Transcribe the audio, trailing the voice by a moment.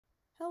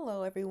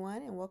Hello everyone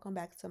and welcome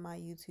back to my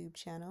YouTube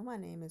channel. My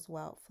name is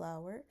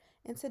Wildflower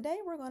and today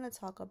we're going to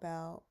talk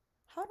about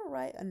how to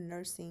write a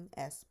nursing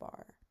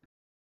SBAR.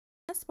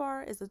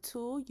 SBAR is a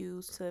tool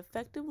used to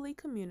effectively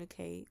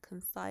communicate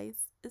concise,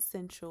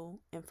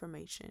 essential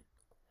information.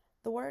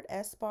 The word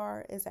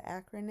SBAR is an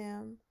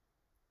acronym.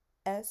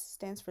 S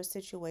stands for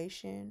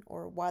situation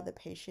or why the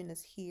patient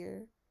is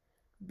here.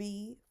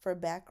 B for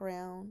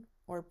background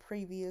or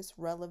previous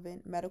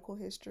relevant medical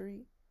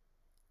history.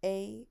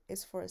 A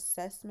is for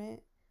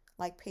assessment,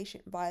 like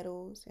patient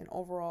vitals and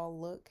overall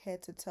look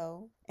head to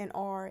toe. And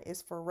R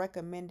is for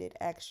recommended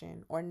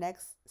action or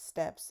next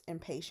steps in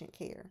patient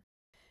care.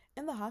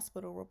 In the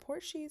hospital,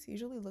 report sheets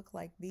usually look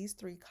like these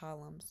three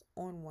columns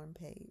on one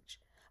page.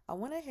 I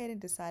went ahead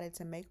and decided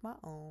to make my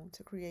own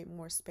to create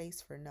more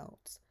space for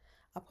notes.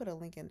 I'll put a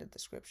link in the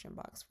description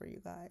box for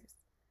you guys.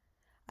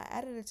 I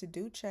added a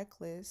to-do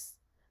checklist,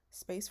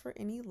 space for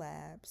any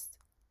labs,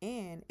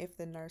 and if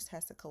the nurse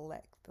has to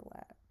collect the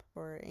lab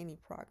or any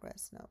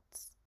progress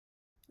notes.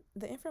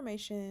 The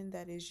information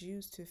that is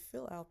used to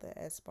fill out the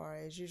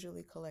SBAR is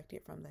usually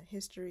collected from the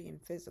history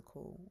and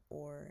physical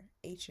or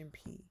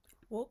H&P.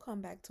 We'll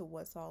come back to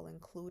what's all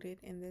included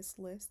in this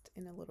list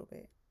in a little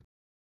bit.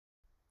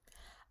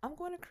 I'm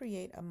going to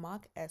create a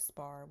mock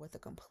SBAR with a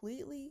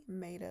completely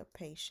made up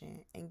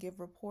patient and give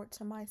report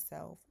to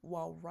myself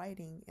while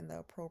writing in the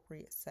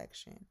appropriate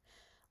section.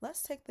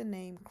 Let's take the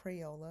name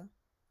Crayola,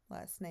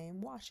 last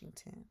name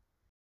Washington.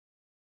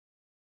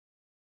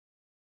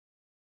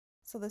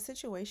 So the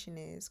situation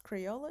is,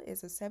 Crayola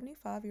is a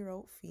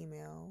 75-year-old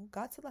female,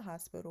 got to the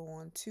hospital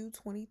on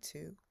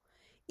 2/22.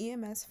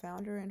 EMS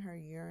found her in her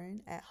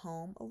urine at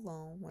home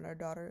alone when her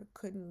daughter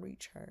couldn't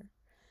reach her.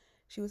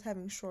 She was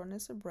having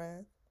shortness of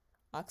breath.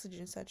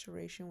 Oxygen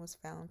saturation was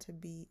found to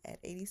be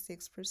at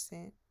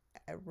 86%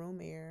 at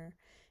room air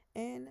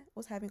and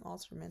was having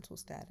altered mental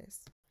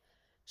status.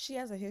 She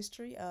has a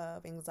history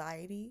of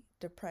anxiety,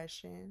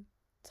 depression,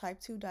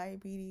 type 2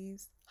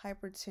 diabetes,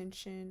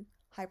 hypertension,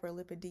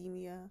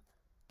 hyperlipidemia,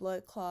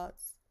 blood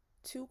clots,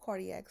 2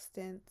 cardiac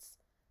stents,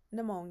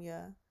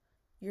 pneumonia,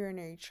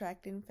 urinary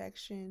tract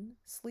infection,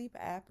 sleep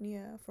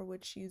apnea, for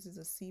which she uses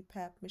a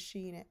CPAP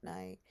machine at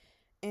night,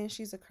 and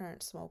she's a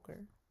current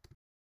smoker.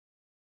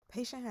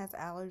 Patient has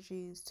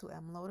allergies to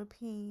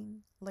amlodipine,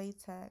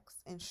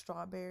 latex, and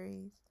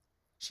strawberries.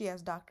 She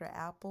has Dr.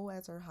 Apple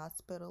as her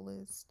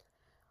hospitalist,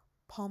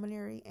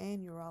 pulmonary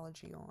and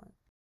urology on.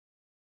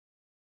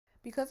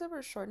 Because of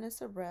her shortness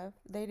of breath,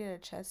 they did a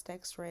chest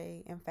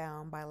x-ray and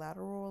found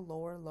bilateral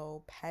lower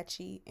lobe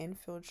patchy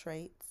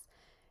infiltrates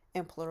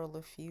and pleural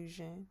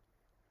effusion.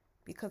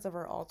 Because of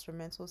her altered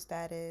mental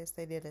status,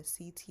 they did a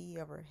CT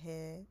of her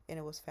head and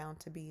it was found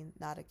to be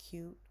not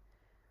acute.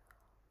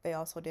 They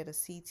also did a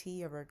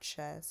CT of her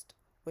chest,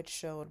 which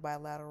showed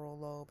bilateral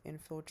lobe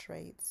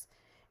infiltrates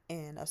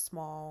and a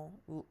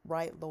small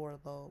right lower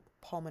lobe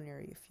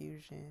pulmonary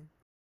effusion.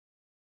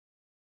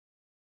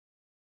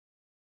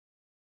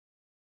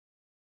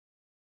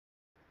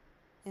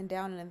 And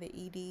down in the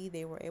ED,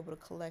 they were able to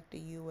collect a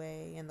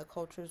UA and the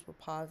cultures were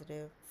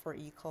positive for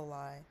E.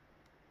 coli.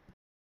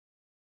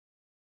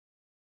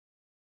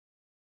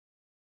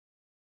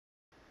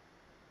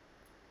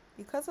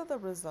 Because of the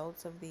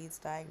results of these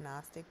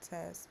diagnostic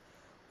tests,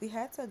 we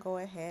had to go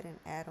ahead and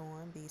add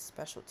on these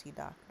specialty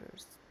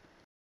doctors.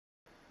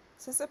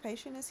 Since the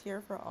patient is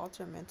here for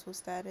altered mental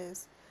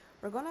status,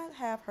 we're going to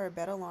have her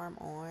bed alarm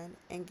on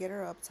and get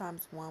her up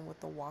 ×1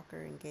 with the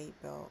walker and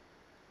gait belt,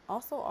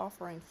 also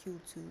offering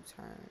Q2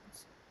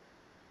 turns.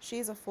 She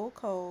is a full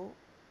code,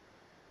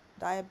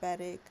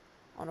 diabetic,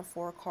 on a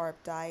 4-carb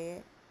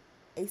diet,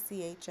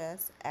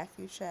 ACHS,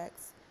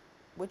 AccuChecks,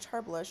 which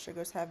her blood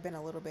sugars have been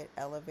a little bit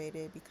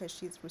elevated because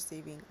she's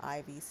receiving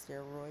IV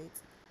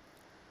steroids.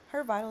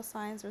 Her vital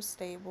signs are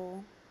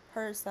stable.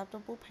 Her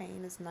acceptable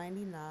pain is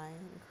 99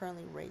 and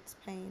currently rates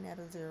pain at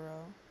a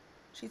 0.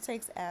 She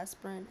takes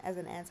aspirin as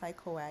an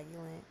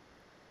anticoagulant.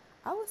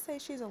 I would say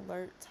she's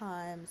alert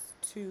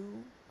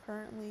 ×2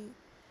 currently,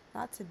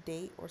 not to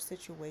date or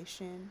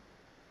situation.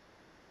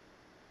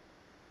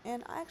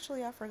 And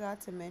actually, I forgot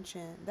to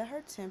mention that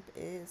her temp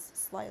is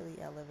slightly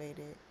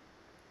elevated.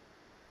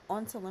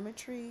 On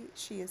telemetry,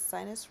 she is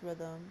sinus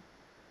rhythm,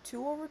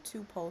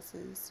 2/2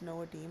 pulses,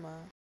 no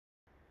edema.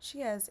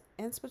 She has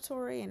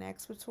inspiratory and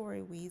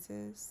expiratory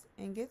wheezes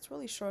and gets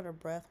really short of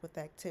breath with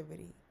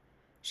activity.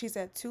 She's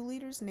at 2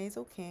 liters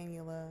nasal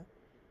cannula,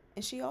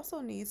 and she also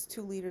needs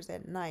 2 liters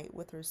at night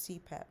with her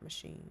CPAP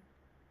machine.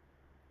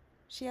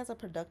 She has a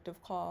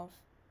productive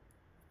cough,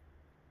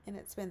 and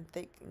it's been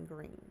thick and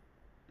green.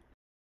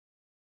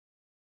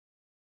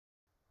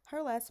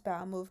 Her last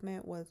bowel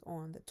movement was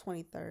on the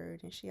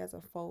 23rd, and she has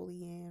a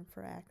Foley in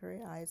for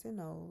accurate eyes and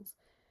nose.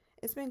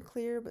 It's been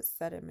clear but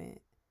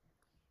sediment.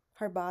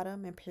 Her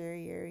bottom and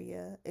peri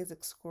area is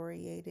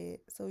excoriated,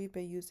 so we've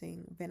been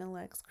using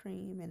Venilex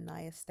cream and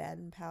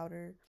nystatin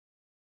powder.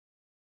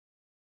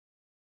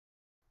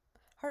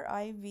 Her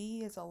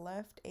IV is a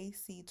left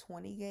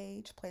AC20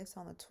 gauge placed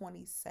on the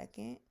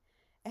 22nd.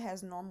 It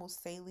has normal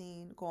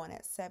saline going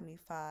at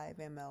 75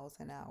 mL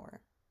an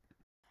hour.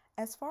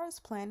 As far as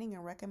planning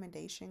and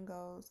recommendation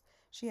goes,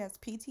 she has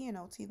PT and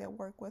OT that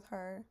work with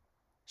her.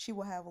 She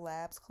will have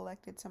labs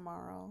collected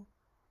tomorrow.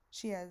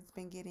 She has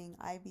been getting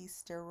IV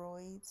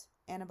steroids,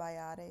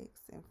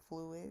 antibiotics, and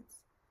fluids,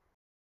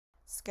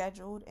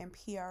 scheduled and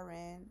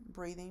PRN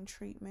breathing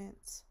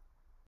treatments,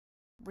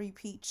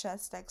 repeat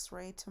chest x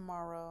ray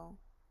tomorrow,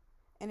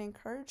 and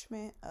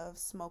encouragement of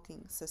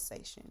smoking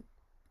cessation.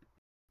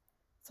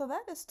 So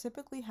that is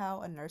typically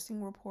how a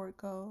nursing report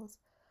goes.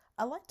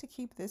 I like to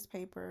keep this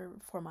paper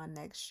for my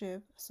next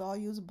shift, so I'll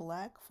use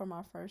black for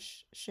my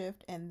first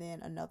shift and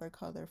then another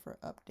color for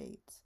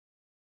updates.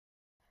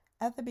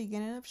 At the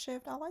beginning of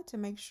shift, I like to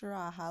make sure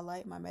I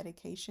highlight my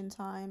medication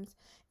times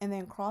and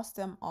then cross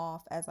them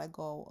off as I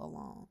go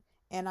along.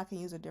 And I can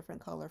use a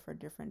different color for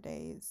different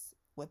days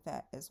with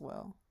that as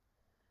well.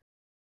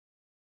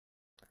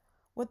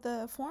 With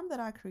the form that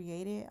I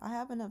created, I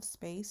have enough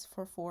space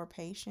for 4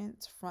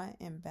 patients, front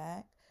and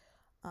back.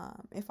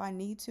 If I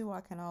need to, I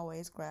can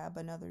always grab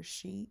another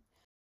sheet.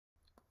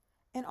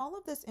 And all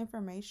of this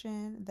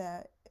information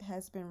that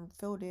has been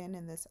filled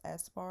in this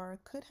SBAR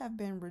could have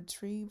been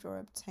retrieved or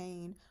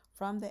obtained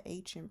from the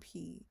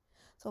H&P.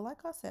 So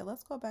like I said,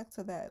 let's go back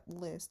to that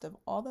list of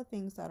all the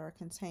things that are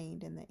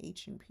contained in the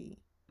H&P.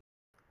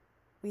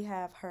 We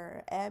have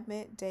her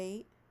admit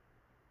date,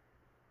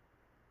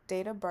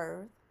 date of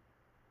birth,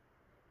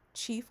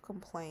 chief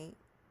complaint,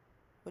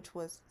 which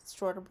was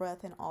short of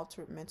breath and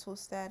altered mental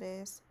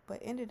status, but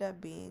ended up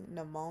being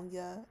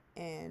pneumonia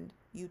and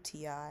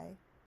UTI.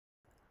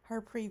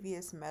 Her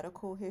previous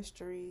medical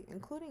history,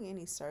 including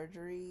any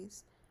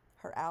surgeries,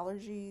 her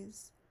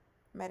allergies,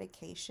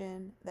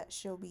 medication that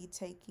she'll be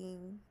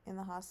taking in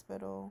the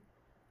hospital,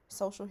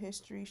 social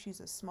history, she's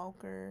a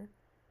smoker,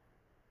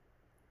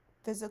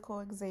 physical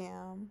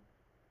exam,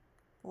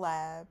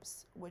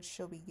 labs, which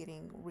she'll be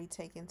getting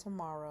retaken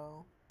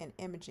tomorrow, and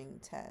imaging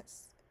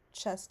tests,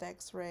 chest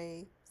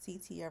x-ray,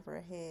 CT of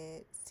her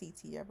head,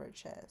 CT of her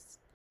chest.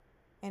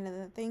 And in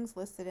the things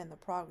listed in the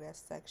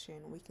progress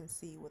section, we can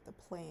see what the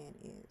plan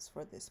is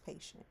for this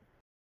patient.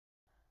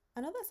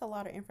 I know that's a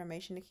lot of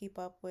information to keep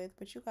up with,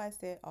 but you guys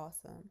did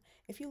awesome.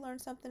 If you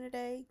learned something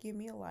today, give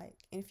me a like.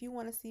 And if you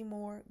want to see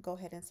more, go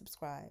ahead and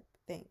subscribe.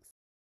 Thanks.